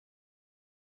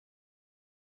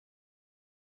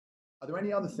Are there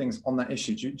any other things on that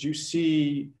issue? Do you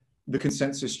see the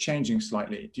consensus changing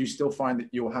slightly? Do you still find that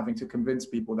you're having to convince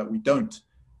people that we don't,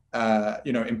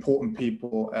 important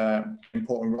people,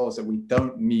 important roles, that we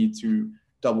don't need to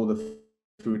double the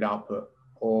food output?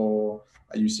 Or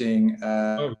are you seeing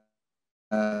a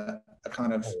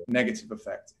kind of negative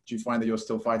effect? Do you find that you're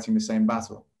still fighting the same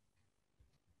battle?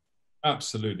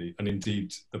 Absolutely. And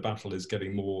indeed, the battle is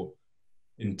getting more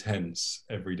intense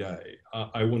every day.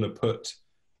 I want to put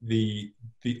the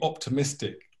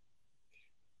optimistic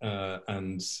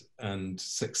and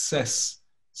success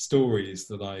stories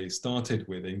that I started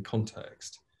with in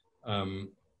context.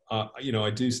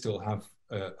 I do still have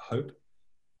hope,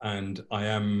 and I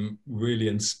am really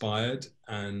inspired,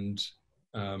 and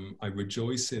I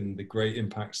rejoice in the great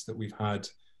impacts that we've had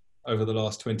over the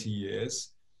last 20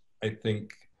 years. I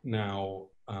think now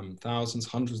thousands,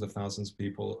 hundreds of thousands of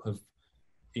people have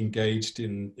engaged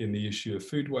in the issue of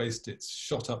food waste. It's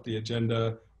shot up the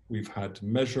agenda. We've had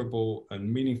measurable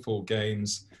and meaningful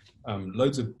gains.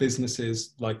 Loads of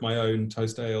businesses like my own,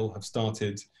 Toast Ale, have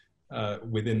started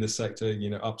within the sector,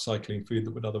 upcycling food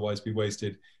that would otherwise be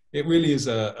wasted. It really is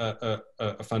a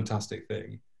fantastic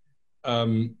thing.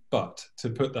 But to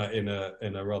put that in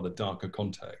a rather darker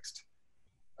context,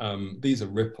 these are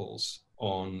ripples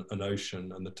on an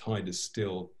ocean, and the tide is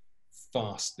still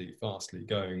fastly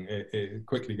going,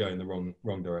 quickly going the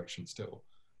wrong direction still.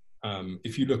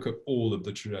 If you look at all of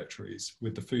the trajectories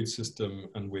with the food system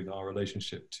and with our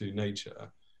relationship to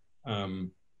nature,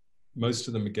 most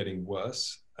of them are getting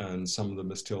worse, and some of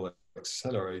them are still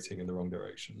accelerating in the wrong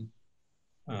direction.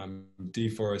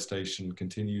 Deforestation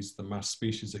continues. The mass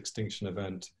species extinction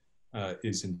event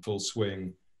is in full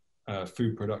swing.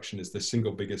 Food production is the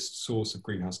single biggest source of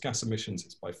greenhouse gas emissions.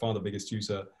 It's by far the biggest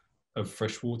user of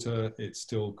fresh water. It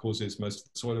still causes most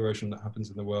of the soil erosion that happens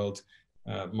in the world.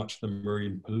 Much of the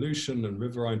marine pollution and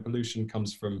riverine pollution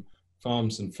comes from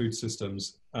farms and food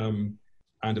systems. And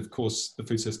of course, the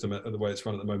food system, the way it's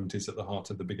run at the moment, is at the heart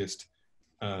of the biggest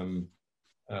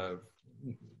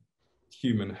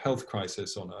human health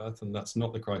crisis on Earth. And that's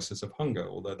not the crisis of hunger,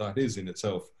 although that is in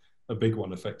itself a big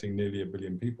one affecting nearly 1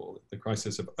 billion people. The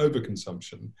crisis of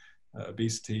overconsumption,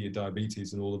 obesity,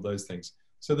 diabetes, and all of those things.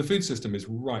 So the food system is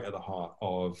right at the heart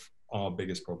of our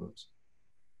biggest problems.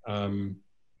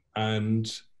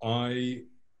 And I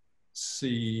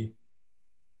see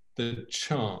the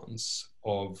chance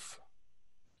of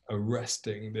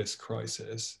arresting this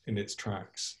crisis in its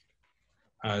tracks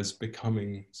as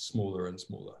becoming smaller and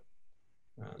smaller.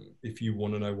 If you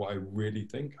want to know what I really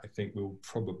think, I think we'll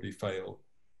probably fail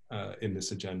in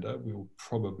this agenda. We will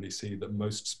probably see that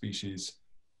most species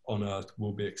on Earth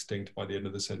will be extinct by the end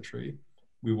of the century.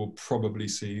 We will probably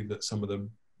see that some of the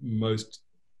most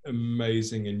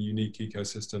amazing and unique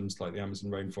ecosystems like the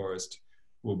Amazon rainforest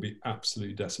will be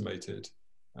absolutely decimated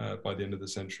by the end of the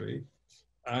century.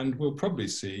 And we'll probably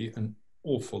see an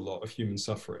awful lot of human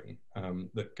suffering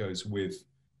that goes with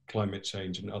climate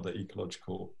change and other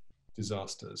ecological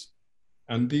disasters.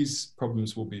 And these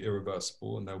problems will be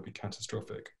irreversible and they'll be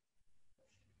catastrophic.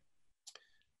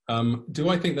 Do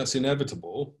I think that's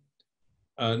inevitable?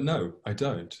 No, I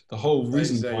don't. The whole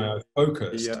reason why I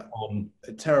focused on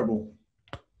terrible.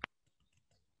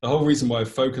 The whole reason why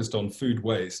I've focused on food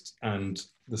waste and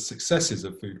the successes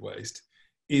of food waste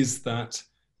is that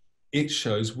it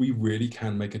shows we really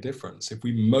can make a difference. If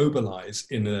we mobilize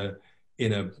in a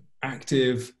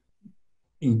active,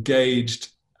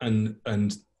 engaged, and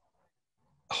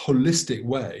holistic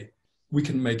way, we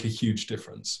can make a huge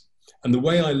difference. And the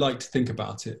way I like to think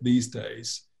about it these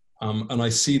days, and I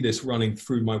see this running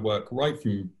through my work right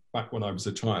from back when I was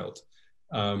a child.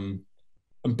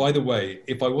 And by the way,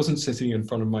 if I wasn't sitting in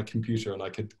front of my computer and I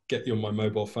could get you on my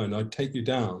mobile phone, I'd take you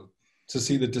down to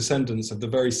see the descendants of the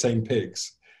very same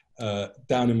pigs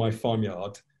down in my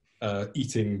farmyard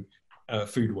eating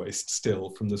food waste still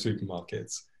from the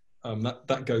supermarkets.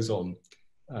 That goes on,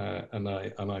 and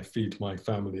I feed my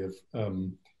family of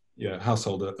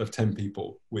household of 10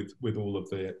 people with all of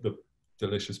the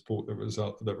delicious pork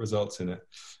that results in it.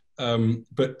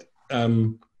 But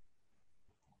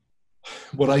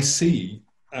what I see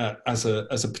as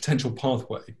a potential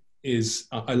pathway is,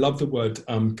 I love the word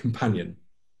companion.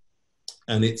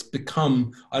 And it's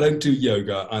become, I don't do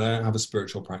yoga, I don't have a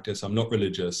spiritual practice, I'm not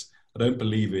religious, I don't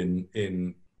believe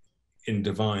in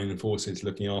divine forces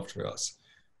looking after us.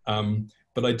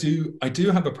 But I do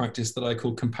have a practice that I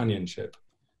call companionship.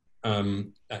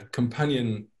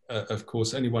 Companion, of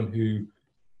course, anyone who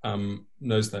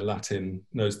knows their Latin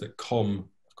knows that com,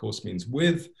 of course, means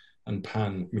with, and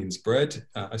pan means bread.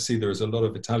 I see there is a lot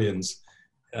of Italians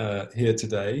here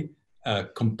today.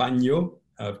 Compagno,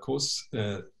 of course,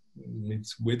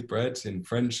 means with bread, in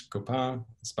French, copain,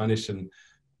 Spanish and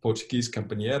Portuguese,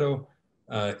 compañero.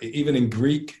 Even in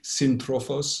Greek,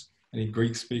 syntrophos, any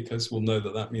Greek speakers will know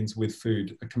that that means with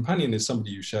food. A companion is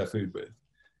somebody you share food with.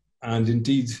 And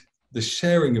indeed, the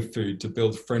sharing of food to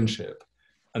build friendship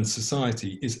and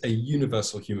society is a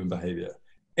universal human behavior.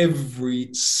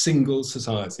 Every single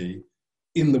society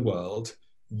in the world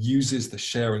uses the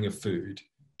sharing of food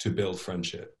to build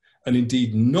friendship. And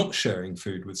indeed, not sharing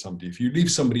food with somebody, if you leave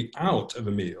somebody out of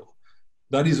a meal,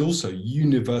 that is also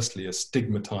universally a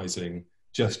stigmatizing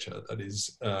gesture. That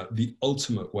is the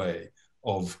ultimate way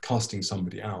of casting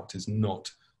somebody out, is not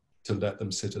to let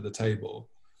them sit at the table.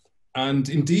 And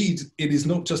indeed, it is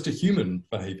not just a human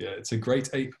behavior, it's a great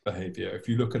ape behavior. If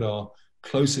you look at our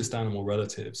closest animal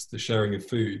relatives, the sharing of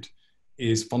food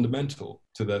is fundamental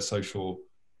to their social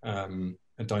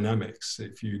dynamics.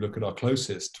 If you look at our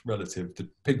closest relative, the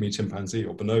pygmy chimpanzee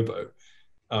or bonobo,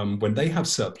 when they have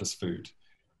surplus food,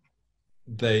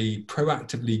 they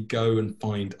proactively go and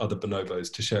find other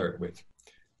bonobos to share it with.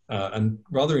 And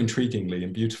rather intriguingly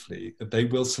and beautifully, they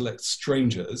will select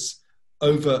strangers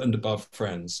over and above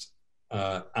friends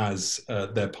as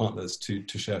their partners to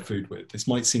share food with. This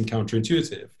might seem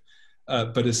counterintuitive,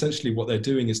 but essentially what they're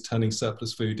doing is turning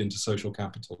surplus food into social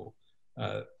capital.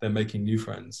 They're making new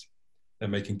friends. They're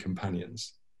making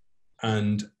companions.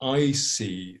 And I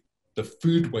see the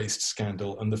food waste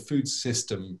scandal and the food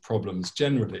system problems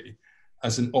generally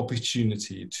as an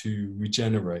opportunity to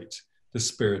regenerate the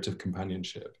spirit of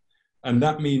companionship. And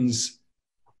that means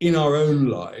in our own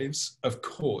lives, of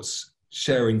course,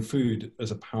 sharing food as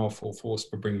a powerful force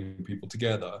for bringing people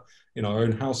together in our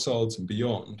own households and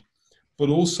beyond, but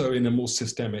also in a more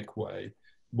systemic way.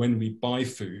 When we buy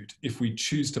food, if we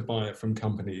choose to buy it from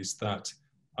companies that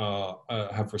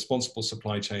have responsible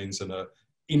supply chains and are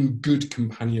in good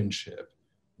companionship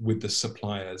with the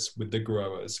suppliers, with the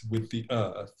growers, with the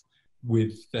earth,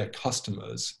 with their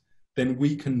customers, then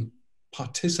we can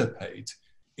participate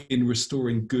in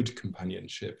restoring good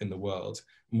companionship in the world.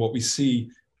 And what we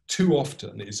see too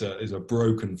often is a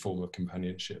broken form of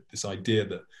companionship, this idea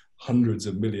that hundreds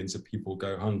of millions of people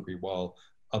go hungry while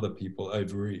other people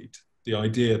overeat. The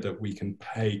idea that we can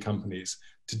pay companies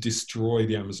to destroy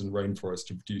the Amazon rainforest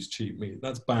to produce cheap meat,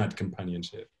 that's bad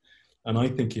companionship. And I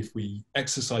think if we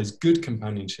exercise good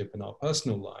companionship in our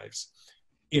personal lives,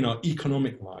 in our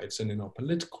economic lives and in our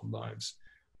political lives,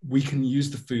 we can use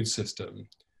the food system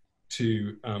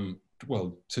to,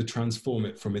 to transform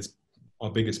it from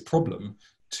our biggest problem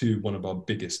to one of our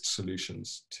biggest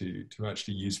solutions, to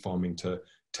actually use farming to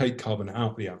take carbon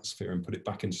out of the atmosphere and put it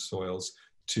back into soils,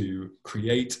 to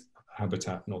create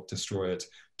habitat, not destroy it,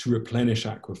 to replenish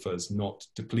aquifers, not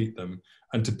deplete them,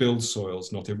 and to build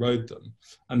soils, not erode them.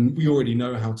 And we already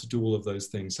know how to do all of those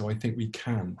things. So I think we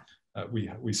can,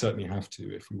 we certainly have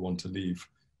to, if we want to leave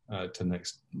to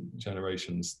next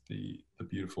generations the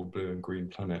beautiful blue and green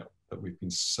planet that we've been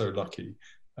so lucky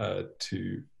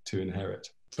to inherit.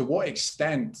 To what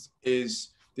extent is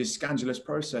this scandalous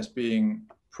process being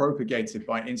propagated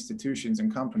by institutions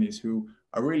and companies who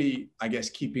are really, I guess,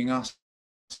 keeping us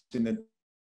in the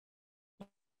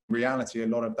reality? A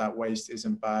lot of that waste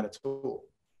isn't bad at all.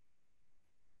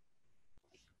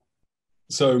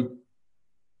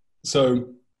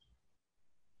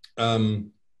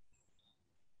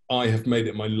 I have made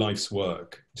it my life's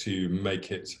work to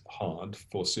make it hard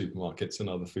for supermarkets and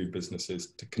other food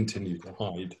businesses to continue to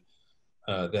hide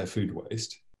their food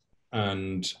waste.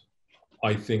 And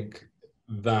I think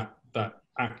that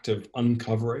act of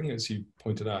uncovering, as you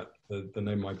pointed out, the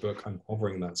name of my book,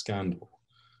 Uncovering That Scandal,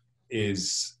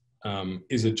 is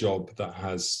a job that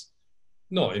has,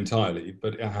 not entirely,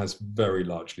 but it has very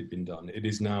largely been done. It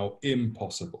is now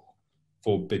impossible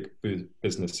for big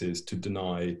businesses to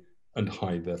deny and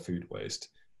hide their food waste.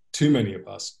 Too many of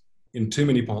us in too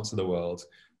many parts of the world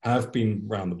have been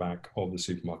round the back of the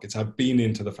supermarkets, have been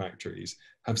into the factories,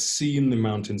 have seen the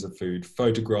mountains of food,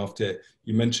 photographed it.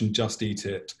 You mentioned Just Eat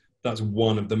It. That's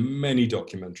one of the many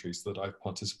documentaries that I've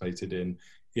participated in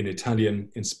Italian,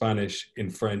 in Spanish, in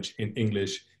French, in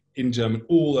English, in German,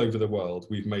 all over the world.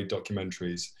 We've made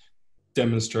documentaries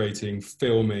demonstrating,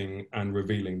 filming, and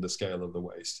revealing the scale of the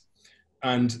waste.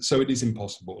 And so it is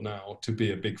impossible now to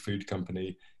be a big food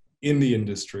company in the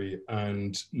industry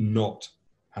and not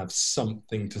have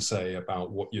something to say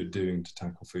about what you're doing to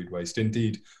tackle food waste.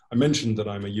 Indeed, I mentioned that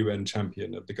I'm a UN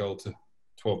champion of the goal to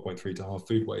 12.3 to halve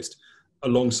food waste.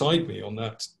 Alongside me on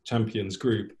that champions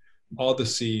group are the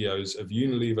CEOs of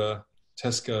Unilever,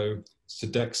 Tesco,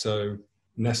 Sodexo,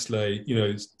 Nestle,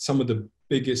 some of the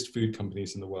biggest food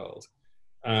companies in the world.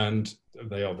 And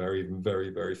they are very, very,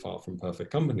 very far from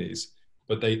perfect companies,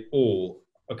 but they all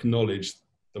acknowledge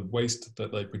the waste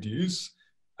that they produce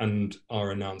and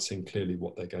are announcing clearly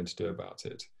what they're going to do about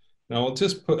it. Now, I'll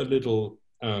just put a little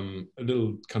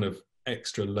kind of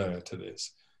extra layer to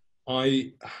this.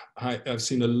 I've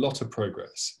seen a lot of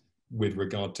progress with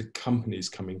regard to companies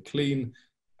coming clean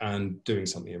and doing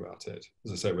something about it.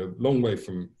 As I say, we're a long way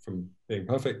from being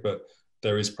perfect, but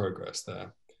there is progress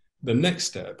there. The next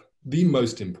step, the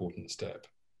most important step,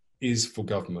 is for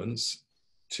governments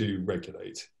to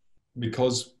regulate.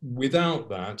 Because without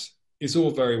that, it's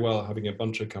all very well having a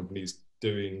bunch of companies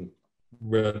doing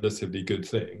relatively good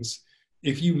things.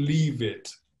 If you leave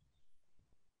it,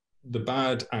 the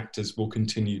bad actors will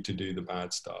continue to do the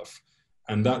bad stuff.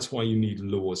 And that's why you need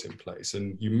laws in place.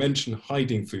 And you mentioned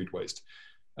hiding food waste.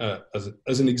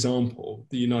 As an example,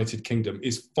 the United Kingdom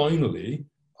is finally,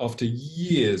 after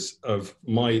years of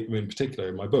in particular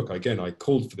in my book, again, I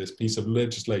called for this piece of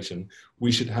legislation,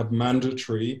 we should have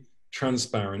mandatory,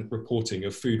 transparent reporting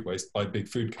of food waste by big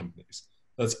food companies.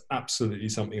 That's absolutely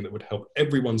something that would help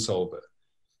everyone solve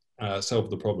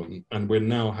the problem. And we're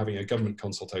now having a government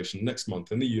consultation next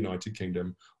month in the United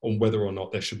Kingdom on whether or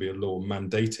not there should be a law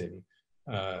mandating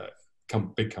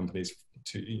big companies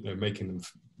to, making them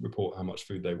report how much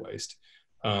food they waste.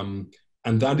 And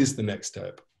that is the next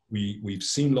step. We've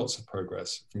seen lots of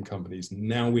progress from companies.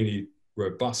 Now we need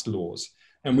robust laws,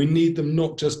 and we need them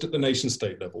not just at the nation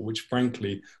state level, which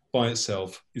frankly by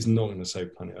itself is not going to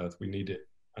save planet Earth. We need it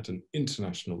at an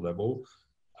international level.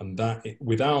 And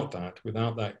without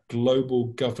that global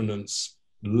governance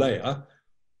layer,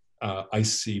 I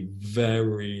see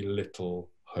very little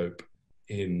hope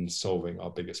in solving our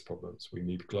biggest problems. We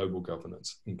need global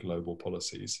governance and global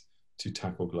policies to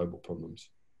tackle global problems.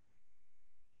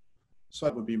 So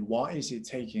it would be, why is it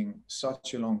taking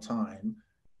such a long time,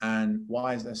 and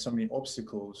why is there so many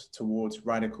obstacles towards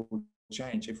radical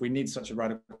change? If we need such a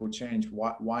radical change,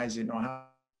 why is it not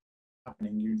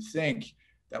happening? You'd think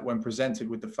that when presented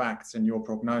with the facts and your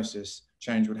prognosis,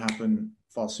 change would happen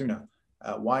far sooner.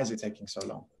 Why is it taking so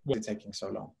long? Why is it taking so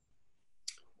long?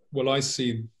 Well, I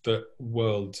see the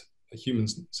human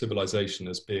civilization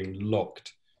as being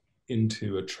locked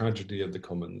into a tragedy of the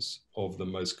commons of the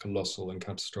most colossal and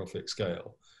catastrophic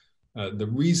scale. The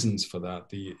reasons for that,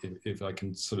 if I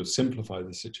can sort of simplify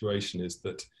the situation, is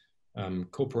that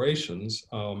corporations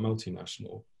are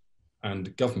multinational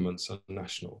and governments are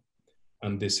national.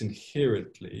 And this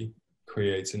inherently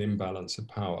creates an imbalance of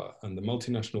power. And the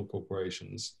multinational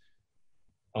corporations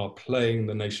are playing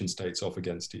the nation states off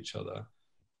against each other.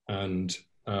 And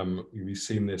we've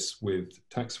seen this with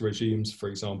tax regimes, for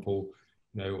example,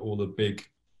 all the big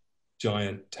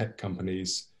giant tech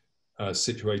companies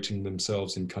situating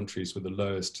themselves in countries with the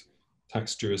lowest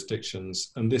tax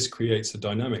jurisdictions. And this creates a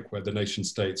dynamic where the nation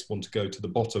states want to go to the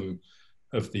bottom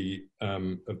of the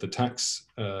tax,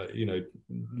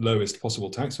 lowest possible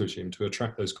tax regime to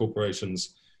attract those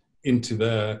corporations into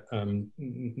their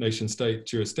nation state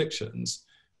jurisdictions.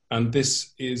 And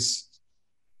this is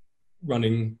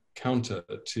running counter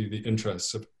to the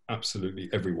interests of absolutely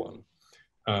everyone.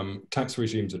 Tax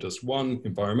regimes are just one,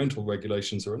 environmental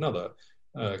regulations are another.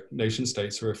 Nation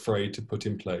states are afraid to put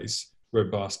in place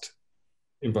robust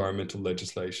environmental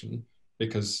legislation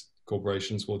because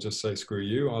corporations will just say, screw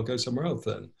you, I'll go somewhere else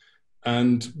then.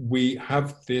 And we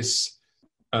have this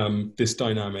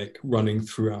dynamic running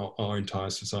throughout our entire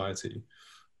society.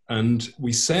 And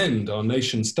we send our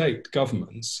nation state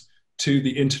governments to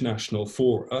the international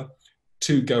fora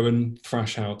to go and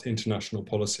thrash out international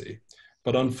policy.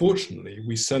 But unfortunately,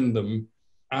 we send them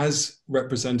as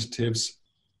representatives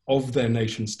of their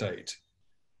nation state.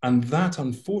 And that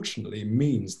unfortunately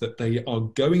means that they are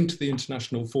going to the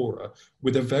international fora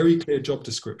with a very clear job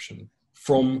description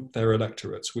from their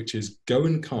electorates, which is go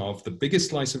and carve the biggest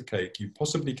slice of cake you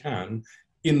possibly can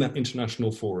in that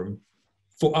international forum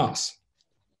for us.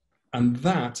 And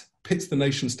that pits the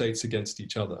nation states against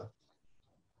each other.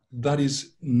 That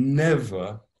is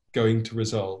never going to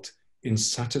result in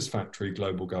satisfactory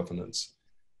global governance.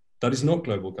 That is not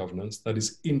global governance, that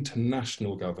is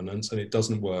international governance, and it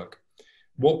doesn't work.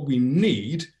 What we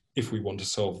need, if we want to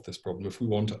solve this problem, if we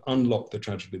want to unlock the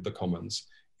tragedy of the commons,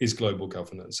 is global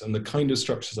governance. And the kind of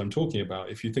structures I'm talking about,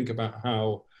 if you think about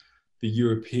how the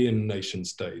European nation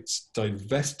states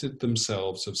divested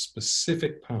themselves of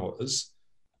specific powers,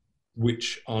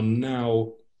 which are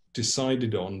now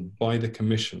decided on by the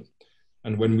Commission.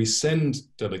 And when we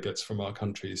send delegates from our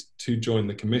countries to join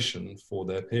the Commission for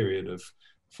their period of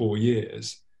 4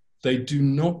 years, they do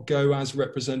not go as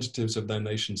representatives of their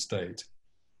nation state.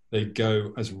 They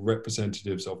go as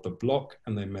representatives of the bloc,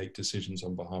 and they make decisions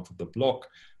on behalf of the bloc,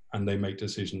 and they make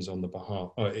decisions on the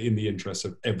behalf, in the interests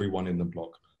of everyone in the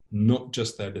bloc, not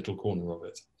just their little corner of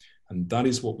it. And that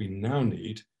is what we now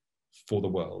need for the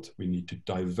world. We need to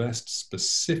divest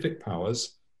specific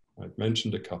powers. I've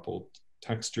mentioned a couple.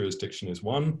 Tax jurisdiction is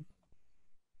one,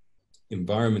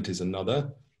 environment is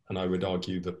another, and I would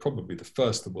argue that probably the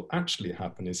first that will actually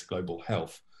happen is global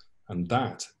health. And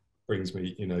that brings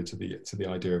me, to the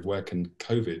idea of where can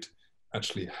COVID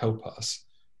actually help us.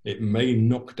 It may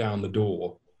knock down the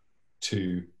door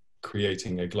to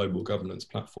creating a global governance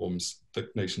platforms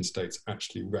that nation states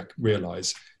actually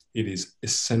realize it is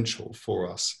essential for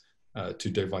us to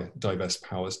divest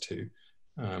powers to.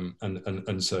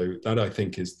 And so that, I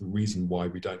think, is the reason why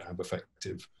we don't have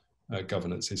effective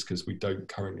governance, is because we don't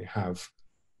currently have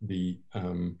the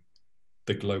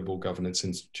global governance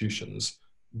institutions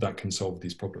that can solve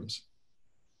these problems.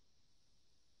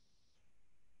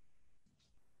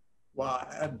 Well,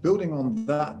 building on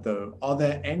that though, are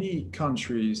there any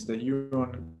countries that you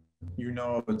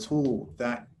know of at all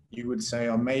that you would say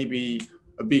are maybe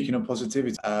a beacon of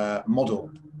positivity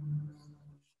model?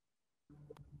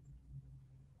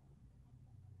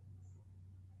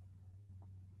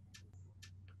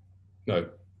 No.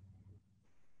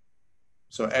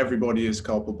 So everybody is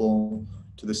culpable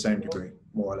to the same degree,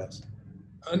 more or less.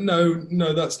 No,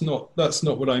 that's not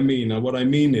what I mean. What I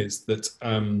mean is that,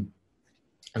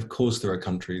 of course, there are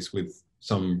countries with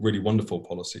some really wonderful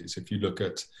policies. If you look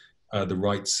at the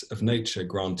rights of nature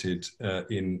granted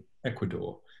in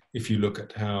Ecuador, if you look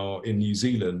at how in New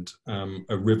Zealand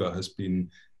a river has been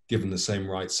given the same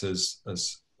rights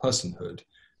as personhood,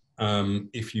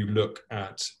 if you look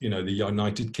at the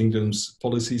United Kingdom's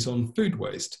policies on food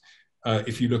waste,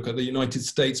 if you look at the United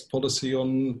States policy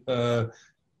on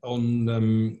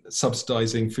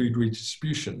subsidizing food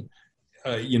redistribution,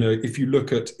 if you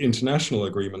look at international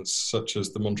agreements such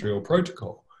as the Montreal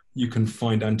Protocol, you can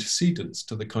find antecedents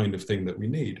to the kind of thing that we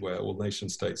need, where all nation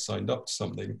states signed up to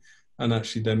something and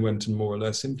actually then went and more or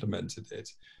less implemented it.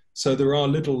 So there are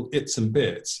little its and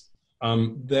bits.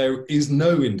 There is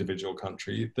no individual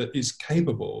country that is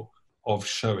capable of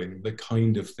showing the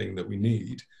kind of thing that we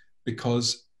need,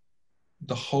 because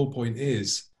the whole point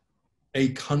is a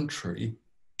country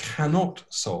cannot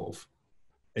solve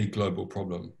a global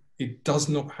problem. It does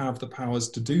not have the powers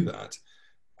to do that.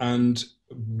 And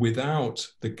without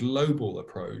the global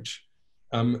approach,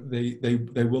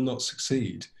 they will not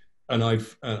succeed. And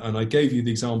I gave you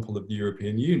the example of the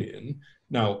European Union.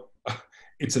 Now,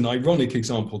 it's an ironic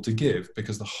example to give,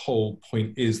 because the whole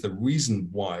point is the reason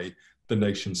why the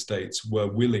nation states were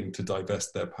willing to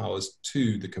divest their powers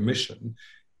to the Commission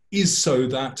is so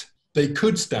that they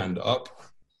could stand up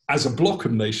as a block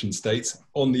of nation states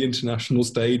on the international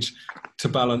stage to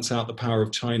balance out the power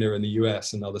of China and the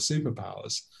US and other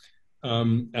superpowers.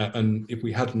 And if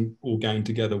we hadn't all ganged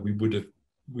together, we would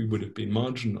have been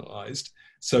marginalized.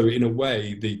 So in a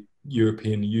way, the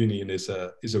European Union is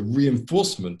a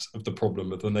reinforcement of the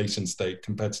problem of the nation state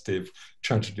competitive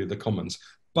tragedy of the commons,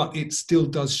 but it still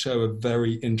does show a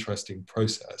very interesting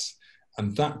process.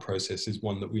 And that process is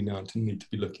one that we now need to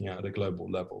be looking at a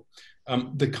global level.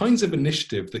 The kinds of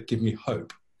initiative that give me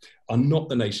hope are not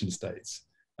the nation states.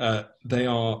 They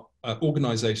are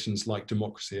organizations like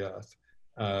Democracy Earth,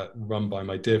 run by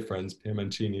my dear friends Pierre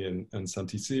Mancini and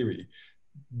Santi Siri.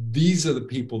 These are the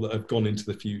people that have gone into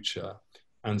the future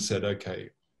and said, okay,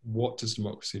 what does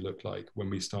democracy look like when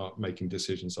we start making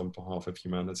decisions on behalf of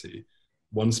humanity,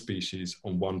 one species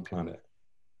on one planet?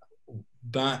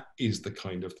 That is the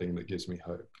kind of thing that gives me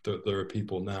hope, that there are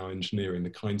people now engineering the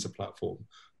kinds of platform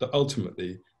that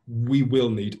ultimately we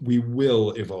will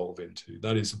evolve into.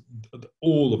 That is,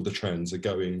 all of the trends are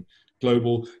going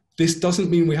global. This doesn't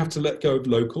mean we have to let go of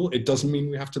local. It doesn't mean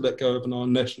we have to let go of our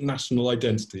national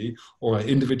identity or our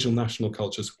individual national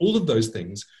cultures. All of those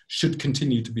things should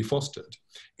continue to be fostered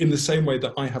in the same way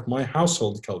that I have my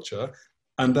household culture,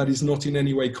 and that is not in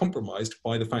any way compromised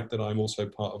by the fact that I'm also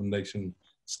part of a nation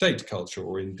state culture,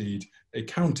 or indeed a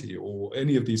county, or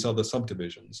any of these other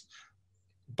subdivisions.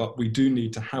 But we do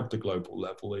need to have the global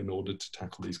level in order to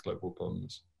tackle these global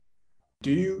problems.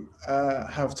 Do you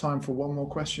have time for one more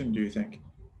question, do you think?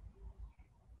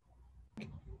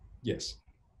 Yes.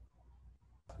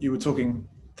 You were talking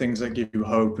things that give you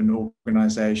hope and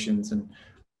organizations, and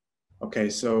okay,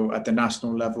 so at the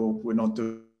national level, we're not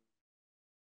doing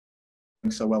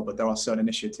so well, but there are certain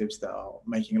initiatives that are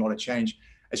making a lot of change.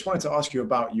 I just wanted to ask you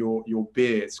about your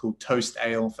beer. It's called Toast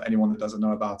Ale, for anyone that doesn't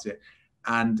know about it.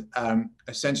 And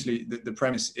essentially, the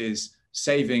premise is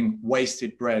saving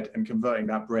wasted bread and converting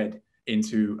that bread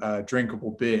into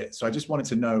drinkable beer. So I just wanted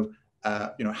to know,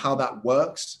 how that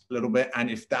works a little bit, and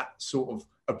if that sort of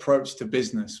approach to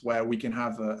business, where we can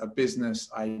have a business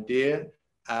idea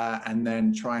and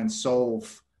then try and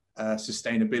solve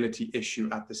sustainability issue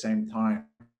at the same time?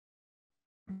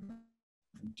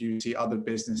 Do you see other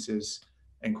businesses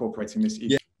incorporating this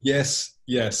issue? Yes,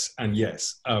 yes, and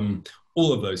yes.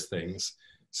 All of those things.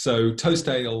 So Toast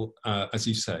Ale, as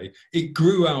you say, it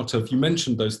grew out of, you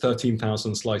mentioned those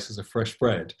 13,000 slices of fresh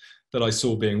bread that I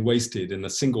saw being wasted in a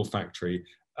single factory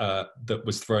that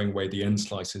was throwing away the end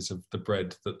slices of the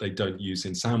bread that they don't use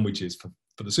in sandwiches for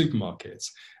the supermarkets.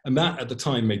 And that at the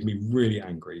time made me really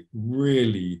angry,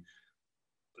 really,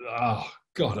 oh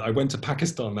God, I went to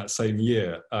Pakistan that same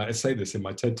year. I say this in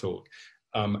my TED talk,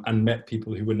 and met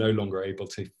people who were no longer able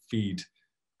to feed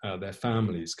their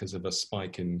families because of a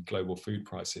spike in global food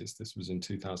prices. This was in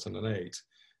 2008.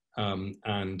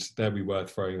 And there we were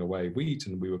throwing away wheat,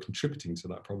 and we were contributing to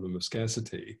that problem of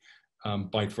scarcity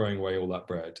by throwing away all that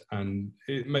bread. And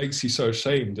it makes you so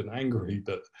ashamed and angry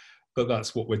that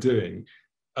that's what we're doing.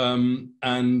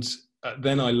 And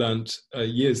then I learned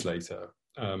years later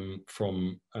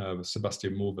from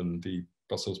Sebastian Morvan, the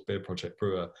Brussels Beer Project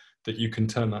brewer, that you can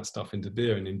turn that stuff into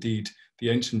beer. And indeed, the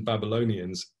ancient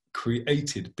Babylonians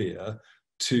created beer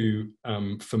to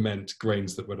ferment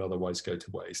grains that would otherwise go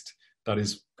to waste. That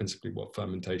is principally what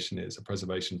fermentation is, a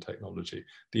preservation technology.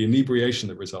 The inebriation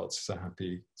that results is a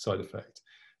happy side effect.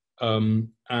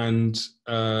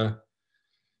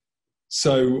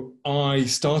 So I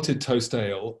started Toast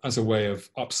Ale as a way of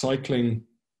upcycling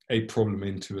a problem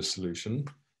into a solution.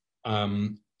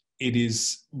 It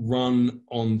is run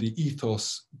on the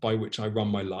ethos by which I run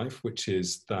my life, which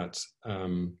is that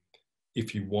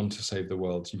if you want to save the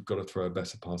world, you've got to throw a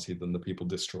better party than the people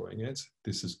destroying it.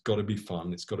 This has got to be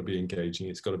fun. It's got to be engaging.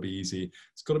 It's got to be easy.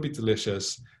 It's got to be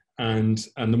delicious. And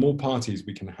the more parties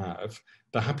we can have,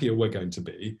 the happier we're going to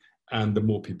be, and the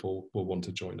more people will want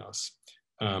to join us.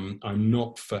 I'm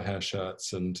not for hair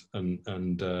shirts and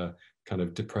kind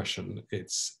of depression.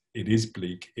 It is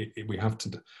bleak. We have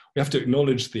to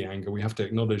acknowledge the anger. We have to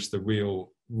acknowledge the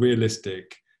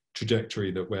realistic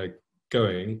trajectory that we're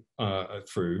going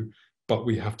through. But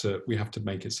we have to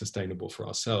make it sustainable for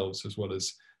ourselves as well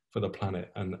as for the planet.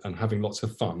 And having lots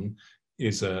of fun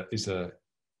is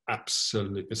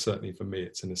absolutely, certainly for me,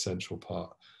 it's an essential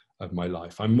part of my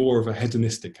life. I'm more of a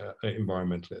hedonistic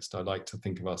environmentalist. I like to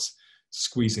think of us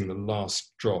squeezing the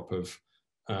last drop of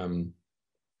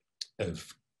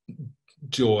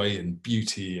joy and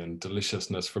beauty and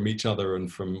deliciousness from each other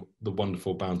and from the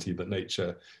wonderful bounty that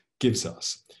nature gives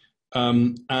us.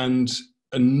 And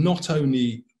not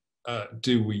only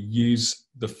do we use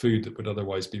the food that would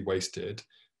otherwise be wasted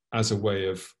as a way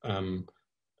of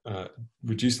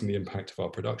reducing the impact of our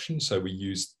production. So we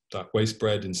use that waste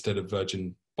bread instead of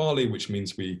virgin barley, which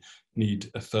means we need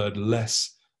a third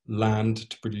less land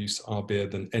to produce our beer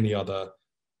than any other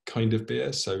kind of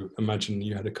beer. So imagine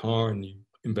you had a car and you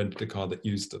invented a car that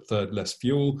used a third less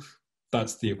fuel.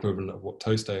 That's the equivalent of what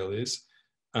Toast Ale is.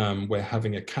 We're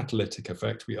having a catalytic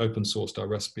effect. We open sourced our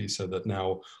recipe so that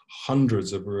now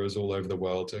hundreds of brewers all over the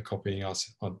world are copying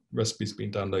us. Our recipe's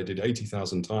been downloaded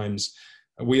 80,000 times.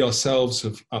 We ourselves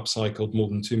have upcycled more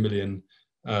than 2 million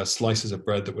slices of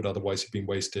bread that would otherwise have been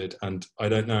wasted. And I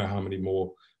don't know how many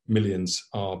more millions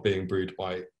are being brewed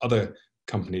by other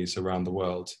companies around the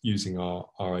world using our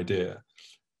idea.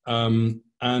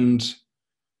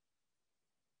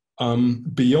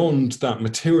 Beyond that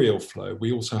material flow,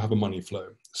 we also have a money flow.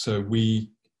 So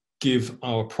we give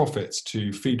our profits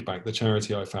to Feedback, the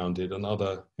charity I founded, and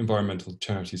other environmental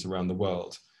charities around the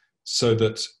world, so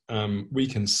that we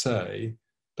can say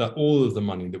that all of the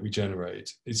money that we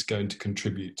generate is going to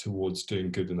contribute towards doing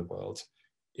good in the world.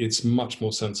 It's much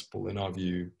more sensible, in our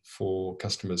view, for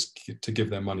customers to give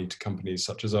their money to companies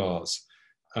such as ours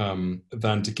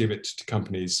than to give it to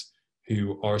companies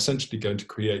who are essentially going to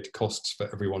create costs for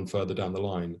everyone further down the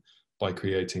line by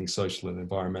creating social and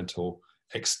environmental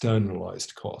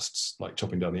externalized costs, like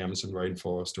chopping down the Amazon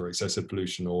rainforest or excessive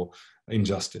pollution or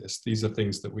injustice. These are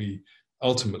things that we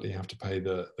ultimately have to pay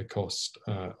the cost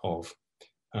of.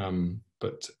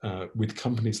 But with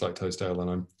companies like Toast Ale, and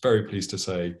I'm very pleased to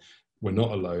say we're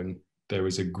not alone, there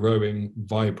is a growing,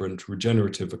 vibrant,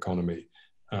 regenerative economy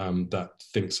that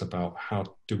thinks about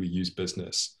how do we use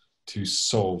business to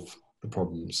solve the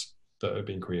problems that are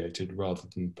being created rather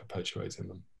than perpetuating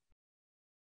them.